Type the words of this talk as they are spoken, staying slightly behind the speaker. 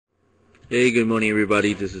Hey, good morning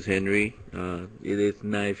everybody. This is Henry. It is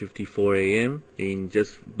 9:54 a.m. In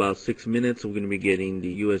just about 6 minutes, we're going to be getting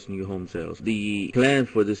the U.S. new home sales. The plan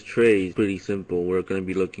for this trade is pretty simple. We're going to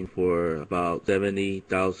be looking for about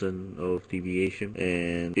 70,000 of deviation.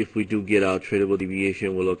 And if we do get our tradable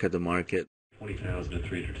deviation, we'll look at the market. 20,000 to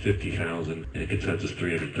 350,000, and consensus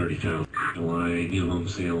 330,000. July new home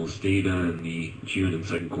sales data and the June and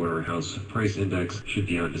second quarter house price index should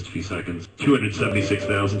be out in just a few seconds.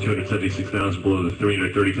 276,000 below the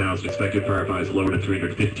 330,000 expected. Prior highs lower to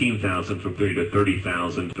 315,000 from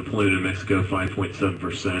 330,000. Deployment in Mexico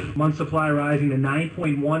 5.7%. Month supply rising to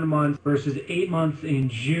 9.1 months versus 8 months in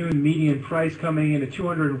June. Median price coming in at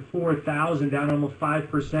 204,000, down almost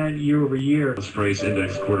 5% year over year. House price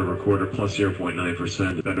index quarter over quarter plus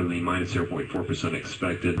 0.9%, better than minus 0.4%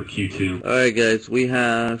 expected for Q2. Alright guys, we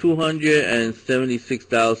have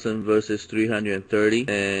 276,000 versus 330,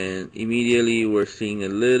 and immediately we're seeing a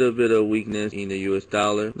little bit of weakness in the US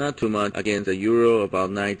dollar. Not too much against the euro,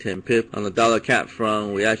 about 9-10 pips. On the dollar CAD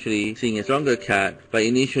front, we're actually seeing a stronger CAD, but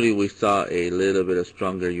initially we saw a little bit of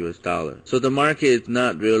stronger US dollar. So the market is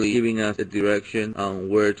not really giving us a direction on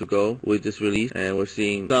where to go with this release, and we're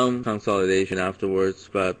seeing some consolidation afterwards,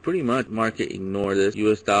 but pretty much market ignore this.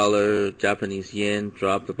 US dollar, Japanese yen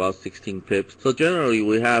dropped about 16 pips. So generally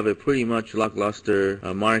we have a pretty much lackluster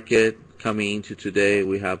market. Coming into today,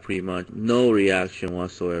 we have pretty much no reaction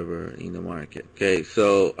whatsoever in the market. Okay,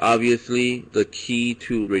 so obviously the key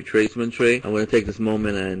to retracement trade, I'm going to take this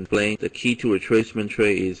moment and explain. The key to retracement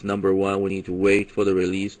trade is number one, we need to wait for the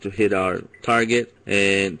release to hit our target.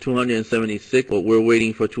 And 276, but we're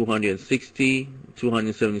waiting for 260.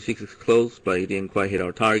 276 is close, but it didn't quite hit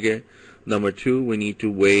our target. Number two, we need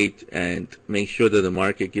to wait and make sure that the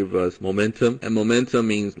market gives us momentum. And momentum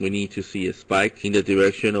means we need to see a spike in the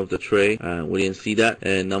direction of the trade. We didn't see that.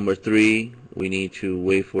 And number three, we need to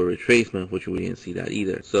wait for retracement, which we didn't see that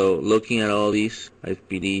either. So looking at all these, I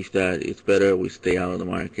believe that it's better we stay out of the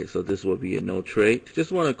market. So this will be a no trade.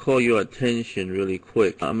 Just want to call your attention really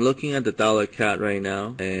quick. I'm looking at the dollar CAD right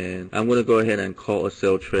now, and I'm going to go ahead and call a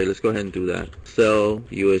sell trade. Let's go ahead and do that. Sell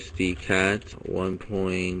USD CAD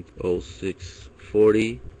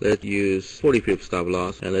 1.0640. Let's use 40 pip stop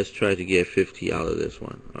loss, and let's try to get 50 out of this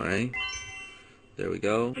one. All right, there we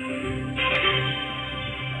go.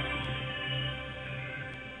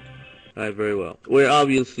 Alright, very well. We're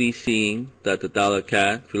obviously seeing that the dollar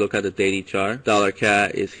CAD, if you look at the daily chart, dollar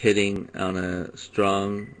CAD is hitting on a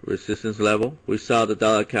strong resistance level. We saw the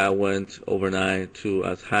dollar CAD went overnight to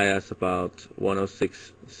as high as about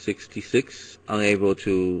 106.66, unable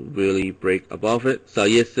to really break above it. So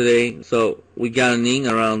yesterday, we got an in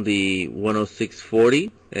around the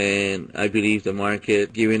 106.40, and I believe the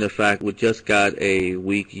market, given the fact we just got a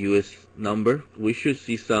weak US number, we should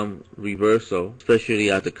see some reversal,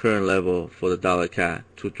 especially at the current level for the dollar CAD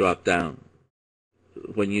to drop down.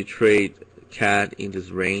 When you trade CAD in this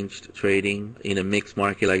ranged trading in a mixed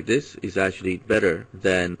market like this, is actually better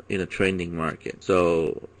than in a trending market.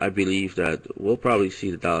 So I believe that we'll probably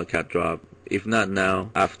see the dollar CAD drop. If not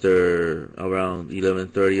now, after around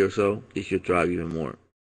 11:30 or so, it should drop even more.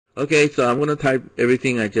 Okay, so I'm going to type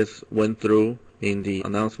everything I just went through in the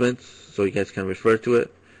announcements so you guys can refer to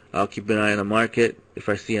it. I'll keep an eye on the market. If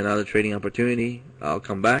I see another trading opportunity, I'll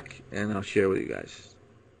come back and I'll share with you guys.